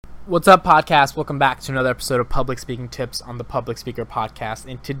What's up, podcast? Welcome back to another episode of Public Speaking Tips on the Public Speaker Podcast.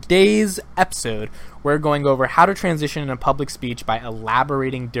 In today's episode, we're going over how to transition in a public speech by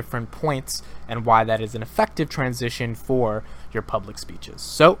elaborating different points and why that is an effective transition for your public speeches.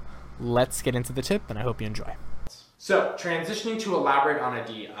 So, let's get into the tip, and I hope you enjoy. So, transitioning to elaborate on an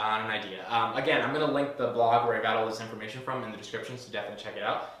idea. Again, I'm going to link the blog where I got all this information from in the description, so definitely check it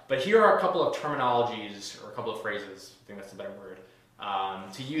out. But here are a couple of terminologies, or a couple of phrases, I think that's a better word,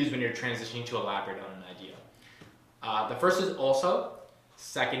 to use when you're transitioning to elaborate on an idea. The first is also,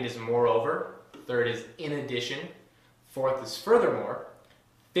 second is moreover, third is in addition, fourth is furthermore,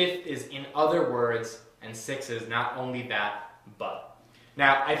 fifth is in other words, and sixth is not only that, but.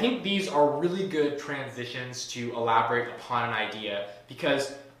 Now, I think these are really good transitions to elaborate upon an idea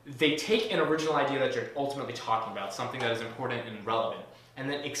because they take an original idea that you're ultimately talking about, something that is important and relevant, and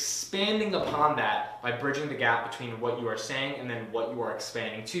then expanding upon that by bridging the gap between what you are saying and then what you are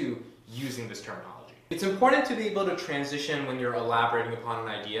expanding to using this terminology. It's important to be able to transition when you're elaborating upon an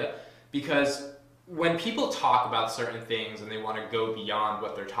idea because when people talk about certain things and they want to go beyond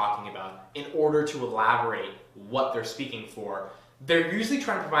what they're talking about in order to elaborate what they're speaking for, they're usually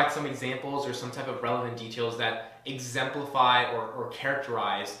trying to provide some examples or some type of relevant details that exemplify or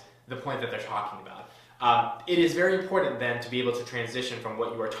characterize the point that they're talking about. It is very important then to be able to transition from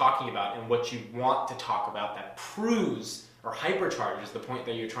what you are talking about and what you want to talk about that proves or hypercharges the point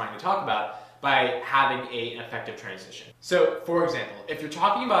that you're trying to talk about by having an effective transition. So, for example, if you're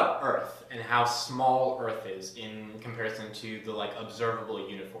talking about Earth and how small Earth is in comparison to the observable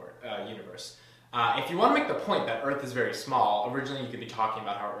universe, if you want to make the point that Earth is very small, originally you could be talking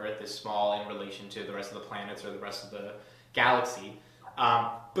about how Earth is small in relation to the rest of the planets or the rest of the galaxy.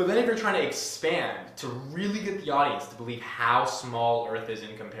 But then if you're trying to expand to really get the audience to believe how small Earth is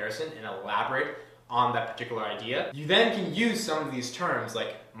in comparison and elaborate on that particular idea, you then can use some of these terms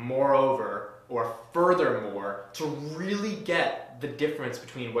like moreover or furthermore to really get the difference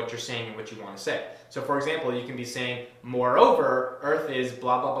between what you're saying and what you want to say. So for example, you can be saying, moreover, Earth is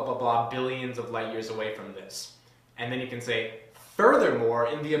blah, blah, blah, blah, blah, billions of light years away from this. And then you can say, furthermore,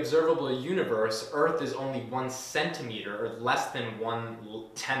 in the observable universe, Earth is only 1 centimeter, or less than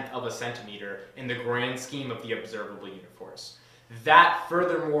 1/10 of a centimeter in the grand scheme of the observable universe. That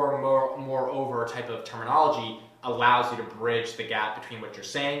furthermore, moreover type of terminology allows you to bridge the gap between what you're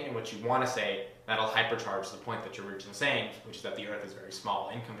saying and what you want to say. That'll hypercharge the point that you're originally saying, which is that the Earth is very small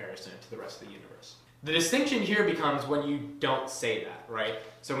in comparison to the rest of the universe. The distinction here becomes when you don't say that, right?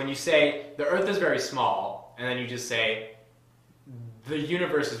 So when you say, the Earth is very small, and then you just say, the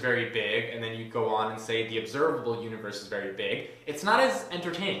universe is very big, and then you go on and say, the observable universe is very big, it's not as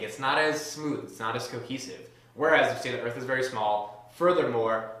entertaining, it's not as smooth, it's not as cohesive. Whereas if you say the Earth is very small,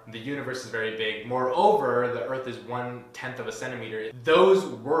 furthermore, the universe is very big, moreover, the Earth is 1/10 of a centimeter, those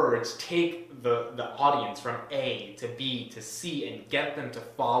words take the audience from A to B to C and get them to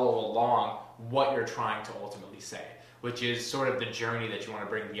follow along what you're trying to ultimately say, which is sort of the journey that you want to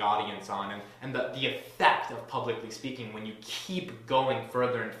bring the audience on and the effect of publicly speaking when you keep going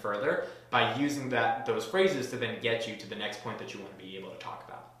further and further by using those phrases to then get you to the next point that you want to be able to talk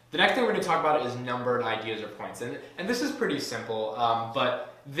about. The next thing we're going to talk about is numbered ideas or points. And this is pretty simple,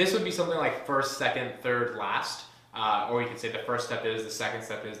 but this would be something like first, second, third, last. Or you could say the first step is, the second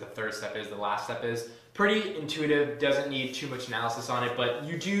step is, the third step is, the last step is. Pretty intuitive, doesn't need too much analysis on it, but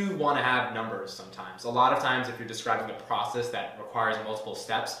you do want to have numbers sometimes. A lot of times if you're describing a process that requires multiple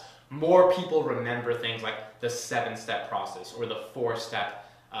steps, more people remember things like the 7-step process or the 4-step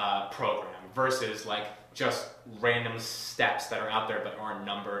program versus just random steps that are out there but aren't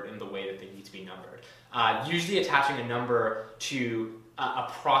numbered in the way that they need to be numbered. Usually attaching a number to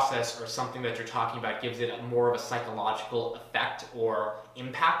a process or something that you're talking about gives it more of a psychological effect or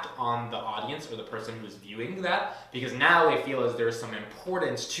impact on the audience or the person who's viewing that, because now they feel as there's some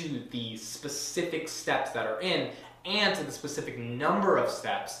importance to the specific steps that are in and to the specific number of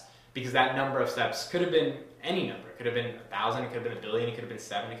steps, because that number of steps could have been any number. It could have been 1,000, it could have been 1 billion, it could have been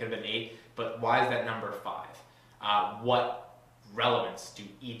 7, it could have been 8, but why is that number 5? What relevance do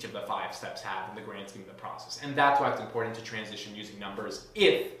each of the 5 steps have in the grand scheme of the process? And that's why it's important to transition using numbers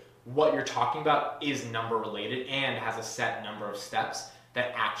if what you're talking about is number related and has a set number of steps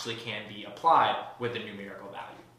that actually can be applied with a numerical value.